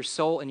messing with your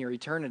soul and your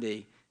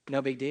eternity,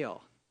 no big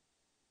deal.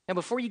 Now,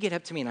 before you get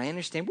up to me, and I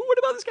understand, well, what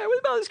about this guy? What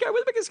about this guy?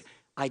 What about this guy?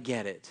 I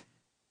get it.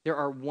 There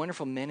are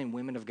wonderful men and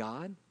women of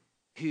God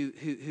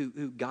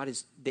who God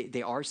is,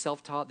 they are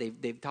self-taught.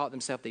 They've taught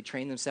themselves. They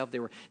trained themselves.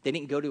 They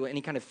didn't go to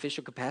any kind of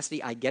official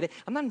capacity. I get it.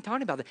 I'm not even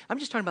talking about that. I'm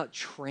just talking about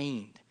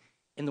trained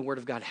in the Word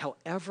of God,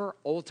 however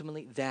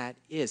ultimately that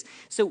is.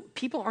 So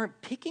people aren't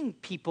picking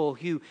people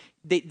who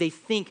they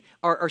think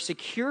are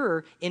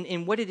secure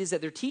in what it is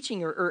that they're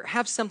teaching or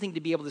have something to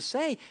be able to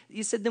say.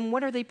 You said, then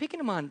what are they picking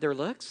them on? Their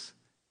looks?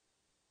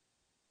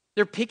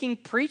 They're picking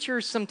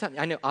preachers sometimes.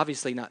 I know,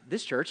 obviously not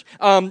this church,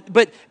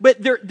 but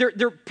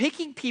they're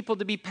picking people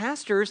to be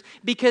pastors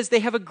because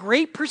they have a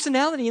great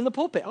personality in the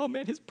pulpit. Oh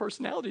man, his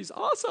personality is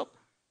awesome.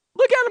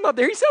 Look at him up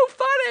there; he's so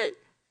funny.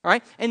 All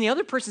right, and the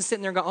other person's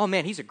sitting there going, "Oh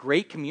man, he's a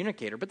great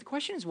communicator." But the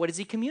question is, what is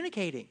he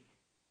communicating?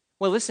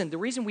 Well, listen, the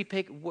reason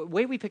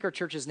way we pick our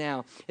churches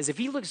now is if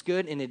he looks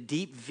good in a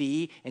deep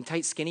V and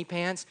tight skinny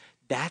pants,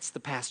 that's the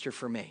pastor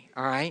for me,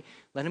 all right?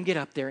 Let him get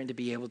up there and to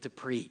be able to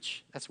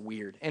preach. That's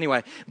weird.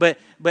 Anyway, but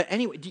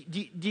anyway,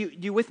 do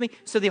you with me?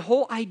 So the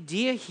whole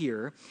idea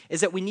here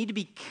is that we need to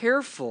be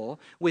careful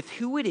with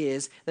who it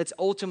is that's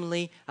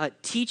ultimately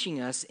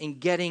teaching us and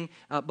getting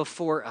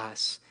before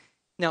us.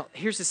 Now,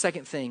 here's the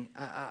second thing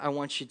I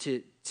want you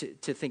to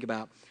think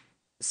about.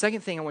 The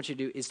second thing I want you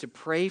to do is to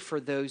pray for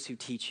those who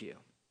teach you.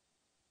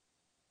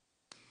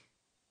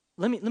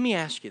 Let me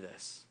ask you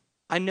this.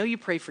 I know you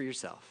pray for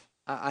yourself.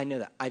 I know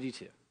that. I do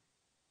too.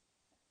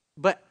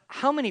 But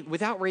how many,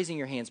 without raising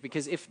your hands,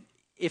 because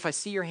if I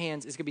see your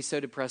hands, it's going to be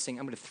so depressing,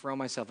 I'm going to throw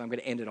myself, I'm going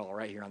to end it all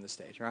right here on the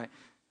stage, right?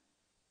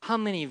 How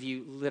many of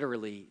you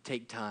literally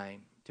take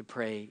time to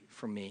pray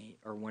for me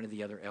or one of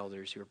the other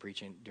elders who are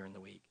preaching during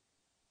the week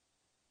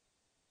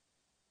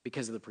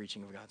because of the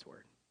preaching of God's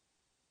word?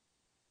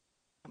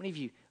 How many of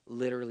you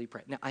literally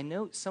pray? Now, I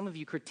know some of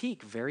you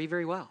critique very,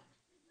 very well.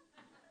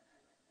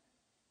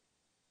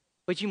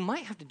 But you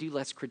might have to do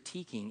less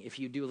critiquing if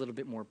you do a little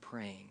bit more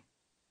praying.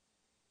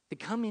 To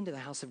come into the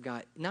house of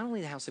God, not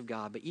only the house of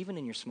God, but even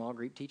in your small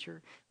group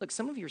teacher. Look,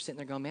 some of you are sitting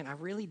there going, man, I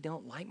really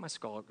don't like my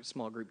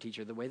small group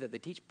teacher, the way that they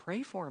teach.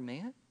 Pray for him,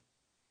 man.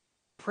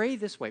 Pray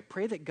this way.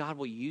 Pray that God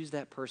will use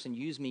that person,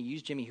 use me,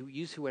 use Jimmy,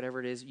 use whoever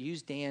it is,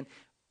 use Dan,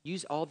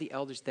 use all the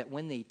elders, that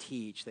when they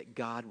teach, that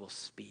God will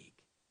speak.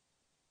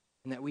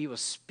 and that we will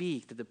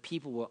speak, that the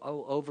people will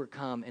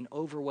overcome an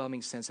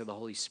overwhelming sense of the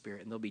Holy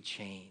Spirit, and they'll be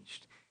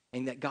changed.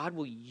 And that God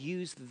will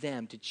use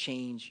them to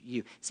change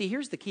you. See,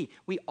 here's the key.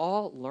 We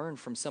all learn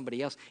from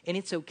somebody else, and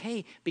it's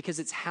okay because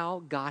it's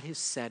how God has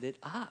set it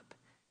up.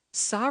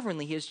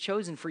 Sovereignly, he has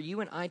chosen for you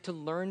and I to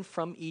learn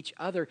from each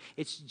other.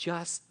 It's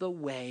just the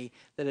way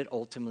that it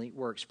ultimately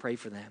works. Pray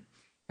for them.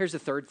 Here's the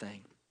third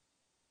thing.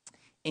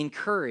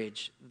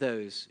 Encourage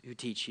those who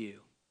teach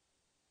you.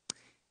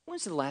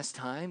 When's the last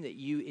time that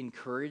you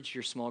encouraged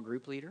your small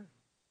group leader?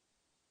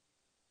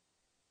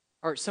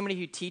 Or somebody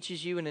who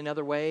teaches you in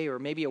another way, or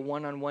maybe a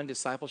one-on-one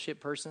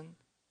discipleship person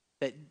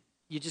that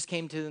you just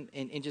came to them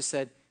and just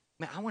said,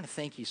 man, I want to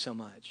thank you so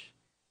much.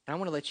 And I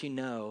want to let you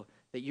know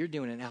that you're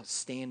doing an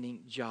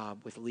outstanding job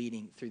with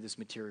leading through this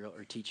material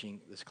or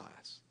teaching this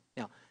class.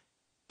 Now,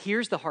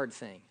 here's the hard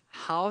thing.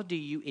 How do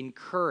you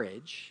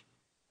encourage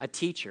a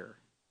teacher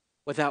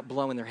without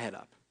blowing their head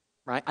up,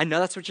 right? I know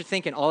that's what you're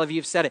thinking. All of you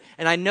have said it.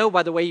 And I know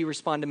by the way you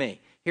respond to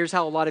me. Here's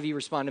how a lot of you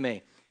respond to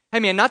me.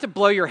 Hey, man, not to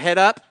blow your head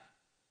up,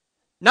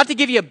 not to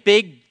give you a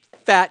big,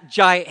 fat,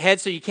 giant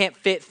head so you can't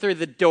fit through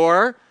the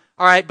door,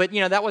 all right? But,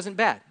 that wasn't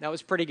bad. That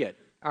was pretty good,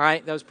 all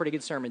right? That was a pretty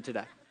good sermon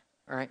today,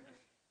 all right?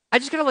 I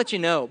just got to let you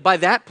know, by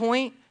that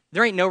point,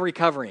 there ain't no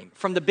recovering.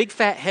 From the big,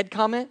 fat head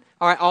comment,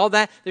 all right, all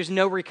that, there's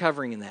no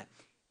recovering in that.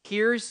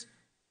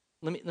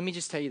 Let me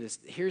just tell you this.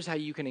 Here's how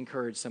you can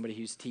encourage somebody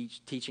who's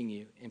teaching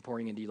you and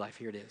pouring into your life.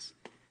 Here it is.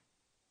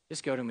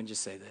 Just go to them and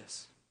just say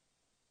this.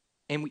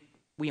 And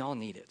we all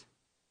need it.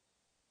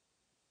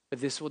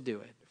 But this will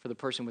do it for the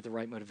person with the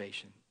right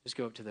motivation. Just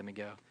go up to them and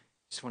go,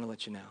 just want to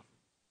let you know,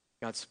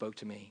 God spoke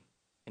to me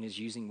and is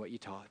using what you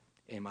taught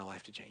in my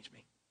life to change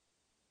me.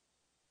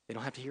 They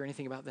don't have to hear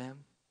anything about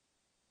them.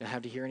 They don't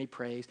have to hear any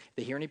praise. If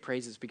they hear any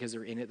praise, it's because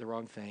they're in it the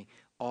wrong thing.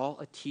 All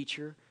a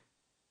teacher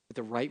with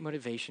the right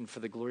motivation for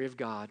the glory of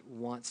God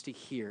wants to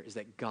hear is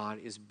that God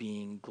is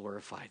being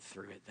glorified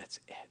through it. That's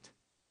it.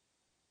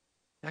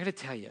 I got to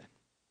tell you,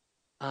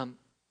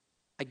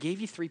 I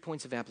gave you 3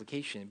 points of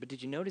application, but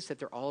did you notice that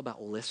they're all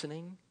about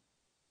listening?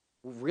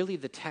 Really,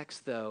 the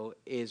text, though,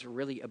 is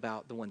really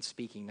about the one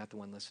speaking, not the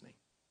one listening.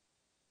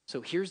 So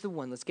here's the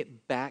one. Let's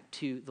get back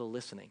to the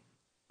listening,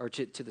 or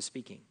to the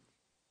speaking.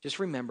 Just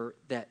remember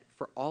that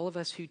for all of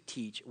us who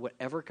teach,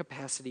 whatever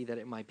capacity that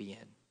it might be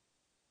in,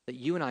 that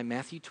you and I,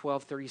 Matthew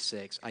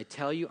 12:36, I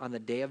tell you on the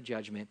day of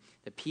judgment,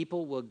 that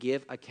people will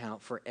give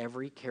account for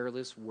every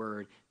careless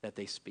word that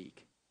they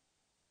speak.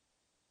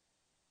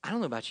 I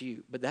don't know about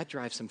you, but that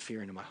drives some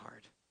fear into my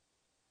heart.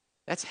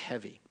 That's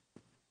heavy.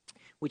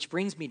 Which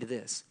brings me to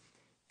this.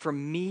 For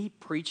me,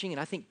 preaching, and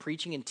I think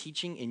preaching and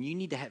teaching, and you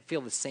need to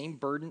feel the same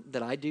burden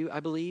that I do, I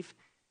believe.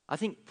 I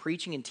think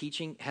preaching and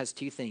teaching has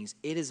two things.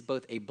 It is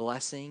both a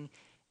blessing,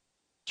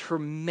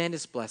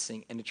 tremendous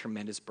blessing, and a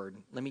tremendous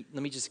burden. Let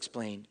me just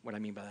explain what I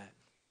mean by that.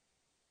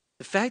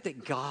 The fact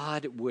that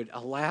God would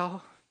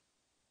allow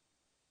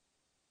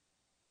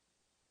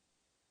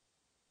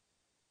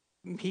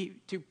me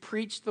to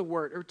preach the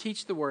word or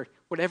teach the word,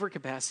 whatever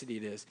capacity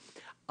it is,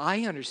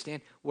 I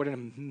understand what an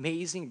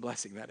amazing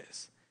blessing that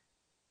is.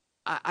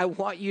 I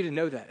want you to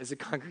know that as a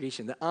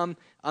congregation, that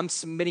I'm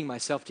submitting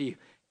myself to you.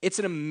 It's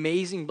an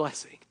amazing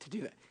blessing to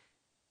do that.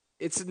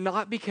 It's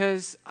not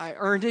because I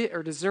earned it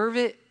or deserve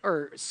it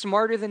or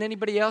smarter than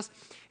anybody else.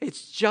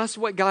 It's just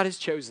what God has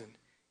chosen.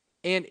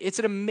 And it's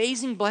an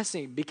amazing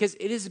blessing because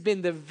it has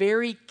been the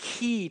very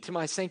key to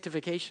my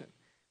sanctification.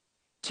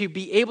 To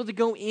be able to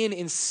go in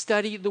and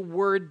study the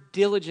word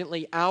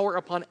diligently hour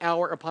upon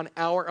hour upon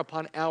hour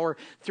upon hour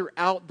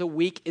throughout the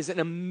week is an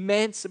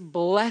immense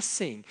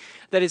blessing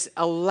that has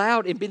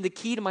allowed and been the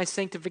key to my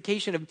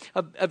sanctification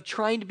of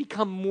trying to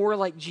become more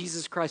like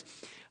Jesus Christ.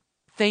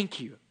 Thank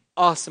you.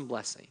 Awesome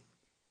blessing.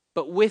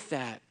 But with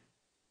that,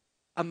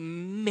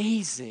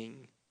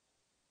 amazing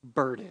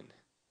burden.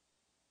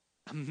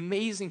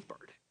 Amazing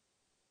burden.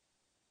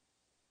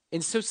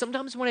 And so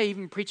sometimes when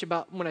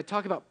I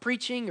talk about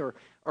preaching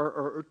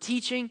or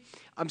teaching,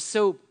 I'm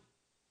so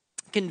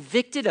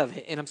convicted of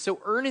it and I'm so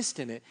earnest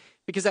in it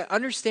because I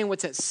understand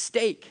what's at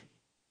stake.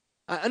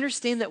 I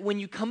understand that when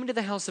you come into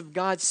the house of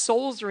God,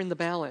 souls are in the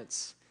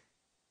balance.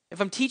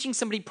 If I'm teaching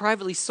somebody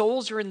privately,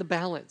 souls are in the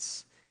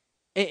balance.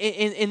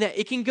 And that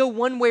it can go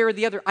one way or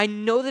the other. I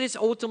know that it's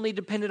ultimately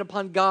dependent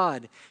upon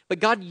God, but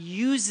God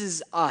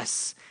uses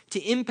us to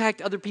impact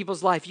other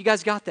people's life. You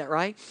guys got that,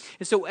 right?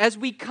 And so as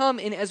we come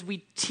and as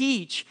we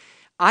teach,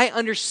 I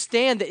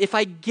understand that if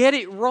I get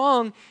it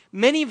wrong,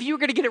 many of you are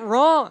going to get it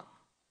wrong.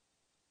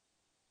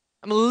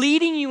 I'm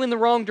leading you in the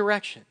wrong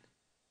direction.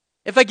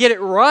 If I get it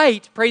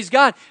right, praise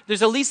God,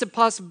 there's at least a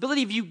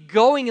possibility of you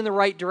going in the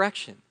right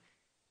direction.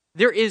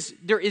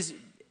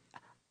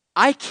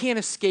 I can't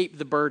escape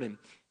the burden.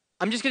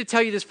 I'm just going to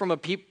tell you this from a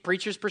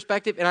preacher's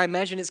perspective, and I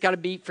imagine it's got to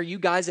be for you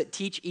guys that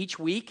teach each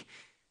week.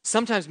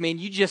 Sometimes, man,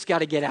 you just got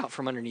to get out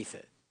from underneath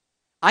it.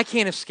 I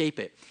can't escape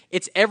it.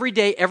 It's every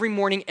day, every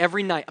morning,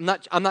 every night.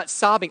 I'm not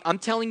sobbing. I'm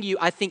telling you,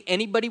 I think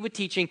anybody with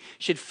teaching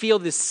should feel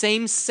this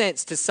same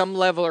sense to some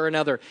level or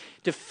another,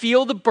 to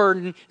feel the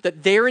burden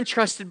that they're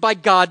entrusted by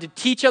God to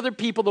teach other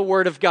people the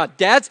word of God.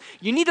 Dads,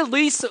 you need to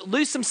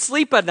lose some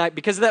sleep at night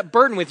because of that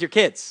burden with your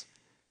kids.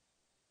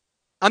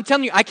 I'm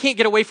telling you, I can't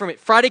get away from it.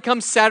 Friday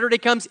comes, Saturday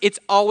comes, it's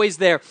always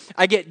there.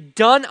 I get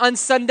done on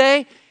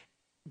Sunday,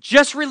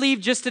 just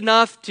relieved just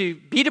enough to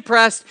be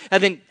depressed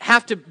and then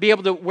have to be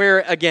able to wear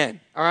it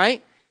again, all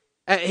right?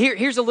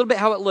 Here's a little bit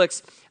how it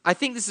looks. I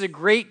think this is a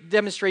great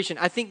demonstration.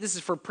 I think this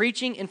is for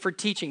preaching and for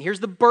teaching. Here's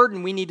the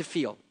burden we need to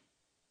feel.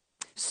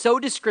 So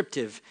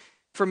descriptive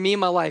for me in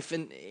my life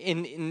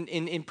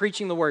in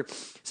preaching the word.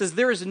 It says,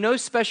 there is no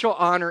special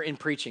honor in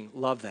preaching.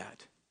 Love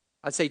that.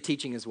 I'd say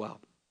teaching as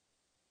well.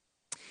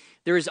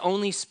 There is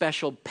only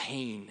special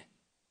pain.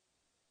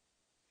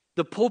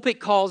 The pulpit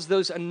calls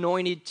those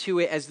anointed to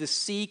it as the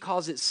sea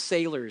calls its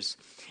sailors.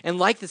 And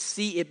like the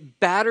sea, it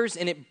batters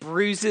and it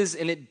bruises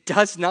and it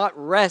does not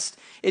rest.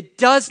 It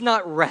does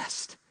not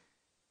rest.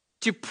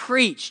 To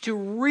preach, to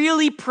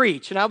really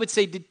preach, and I would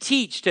say to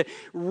teach, to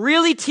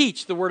really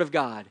teach the word of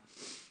God,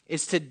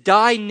 is to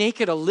die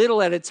naked a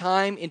little at a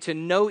time and to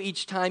know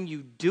each time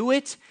you do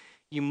it,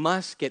 you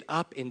must get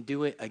up and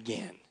do it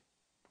again.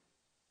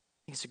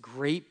 It's a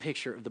great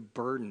picture of the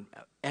burden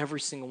every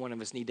single one of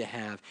us need to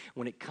have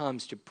when it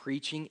comes to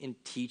preaching and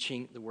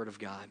teaching the word of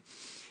God.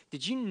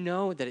 Did you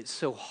know that it's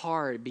so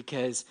hard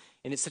and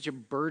it's such a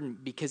burden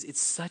because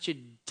it's such a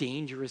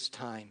dangerous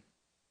time?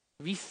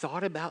 Have you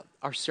thought about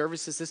our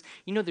services?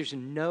 You know, there's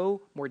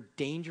no more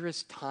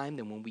dangerous time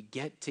than when we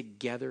get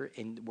together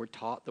and we're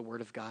taught the word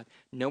of God.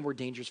 No more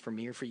dangerous for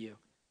me or for you.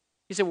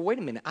 You say, well, wait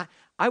a minute.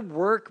 I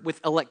work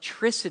with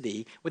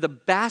electricity with a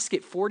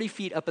basket 40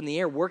 feet up in the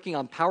air working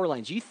on power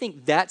lines. You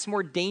think that's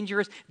more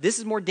dangerous? This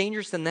is more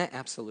dangerous than that?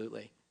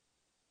 Absolutely.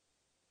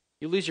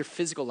 You lose your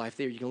physical life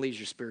there, you can lose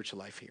your spiritual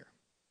life here.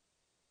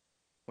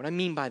 What I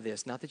mean by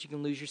this, not that you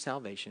can lose your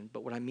salvation,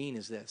 but what I mean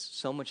is this,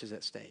 so much is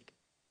at stake.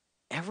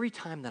 Every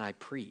time that I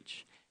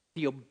preach,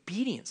 the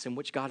obedience in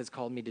which God has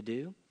called me to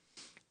do,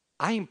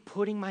 I am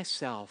putting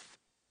myself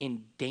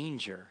in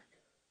danger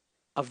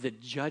of the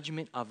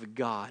judgment of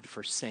God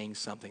for saying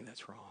something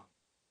that's wrong.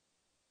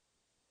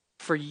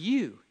 For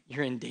you,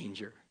 you're in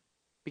danger.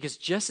 Because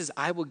just as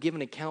I will give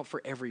an account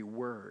for every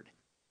word,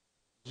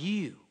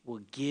 you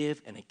will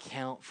give an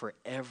account for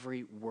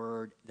every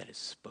word that is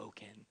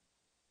spoken.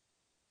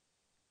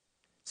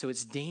 So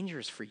it's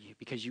dangerous for you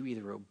because you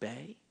either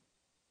obey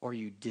or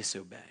you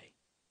disobey,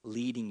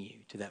 leading you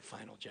to that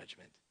final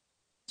judgment.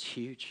 It's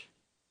huge.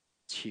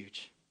 It's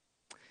huge.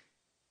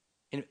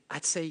 And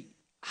I'd say,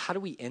 how do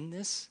we end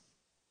this?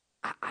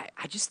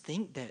 I just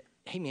think that,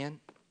 hey man,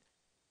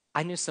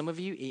 I know some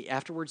of you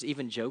afterwards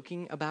even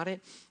joking about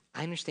it.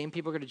 I understand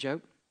people are going to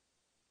joke.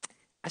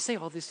 I say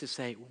all this to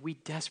say we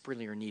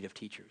desperately are in need of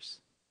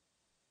teachers,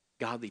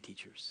 godly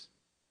teachers,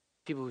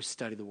 people who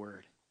study the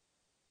word,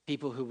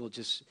 people who will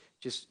just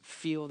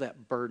feel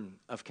that burden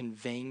of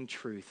conveying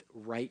truth,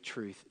 right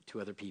truth to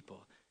other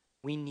people.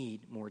 We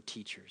need more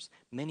teachers.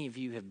 Many of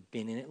you have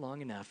been in it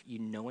long enough. You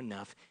know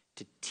enough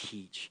to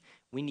teach.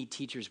 We need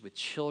teachers with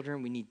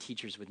children. We need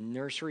teachers with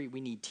nursery. We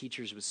need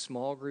teachers with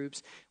small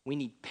groups. We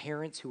need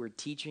parents who are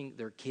teaching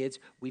their kids.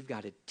 We've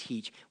got to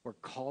teach. We're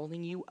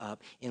calling you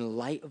up in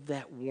light of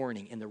that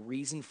warning and the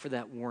reason for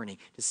that warning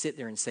to sit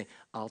there and say,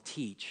 I'll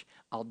teach.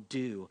 I'll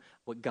do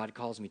what God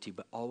calls me to,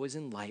 but always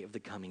in light of the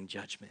coming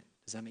judgment.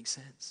 Does that make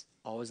sense?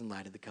 Always in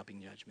light of the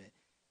coming judgment.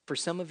 For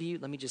some of you,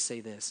 let me just say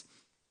this.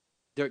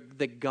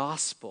 The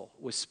gospel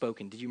was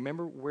spoken. Did you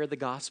remember where the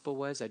gospel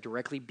was? I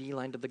directly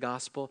beelined to the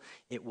gospel.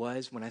 It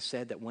was when I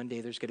said that one day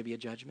there's going to be a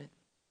judgment.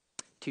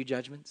 2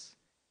 judgments.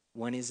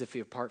 One is if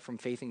you apart from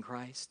faith in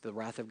Christ, the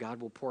wrath of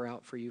God will pour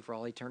out for you for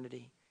all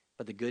eternity.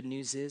 But the good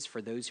news is for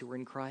those who are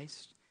in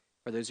Christ,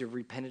 for those who have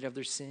repented of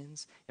their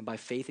sins, and by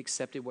faith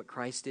accepted what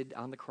Christ did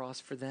on the cross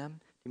for them.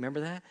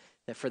 Remember that?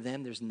 That for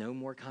them there's no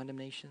more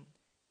condemnation.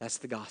 That's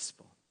the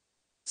gospel.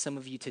 Some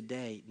of you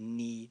today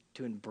need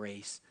to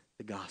embrace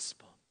the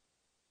gospel.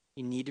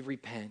 You need to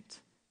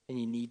repent, and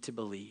you need to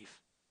believe.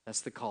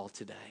 That's the call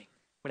today.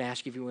 I'm going to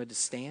ask you if you wanted to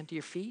stand to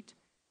your feet.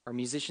 Our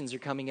musicians are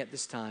coming at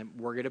this time.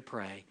 We're going to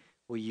pray.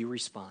 Will you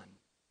respond?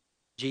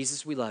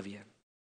 Jesus, we love you.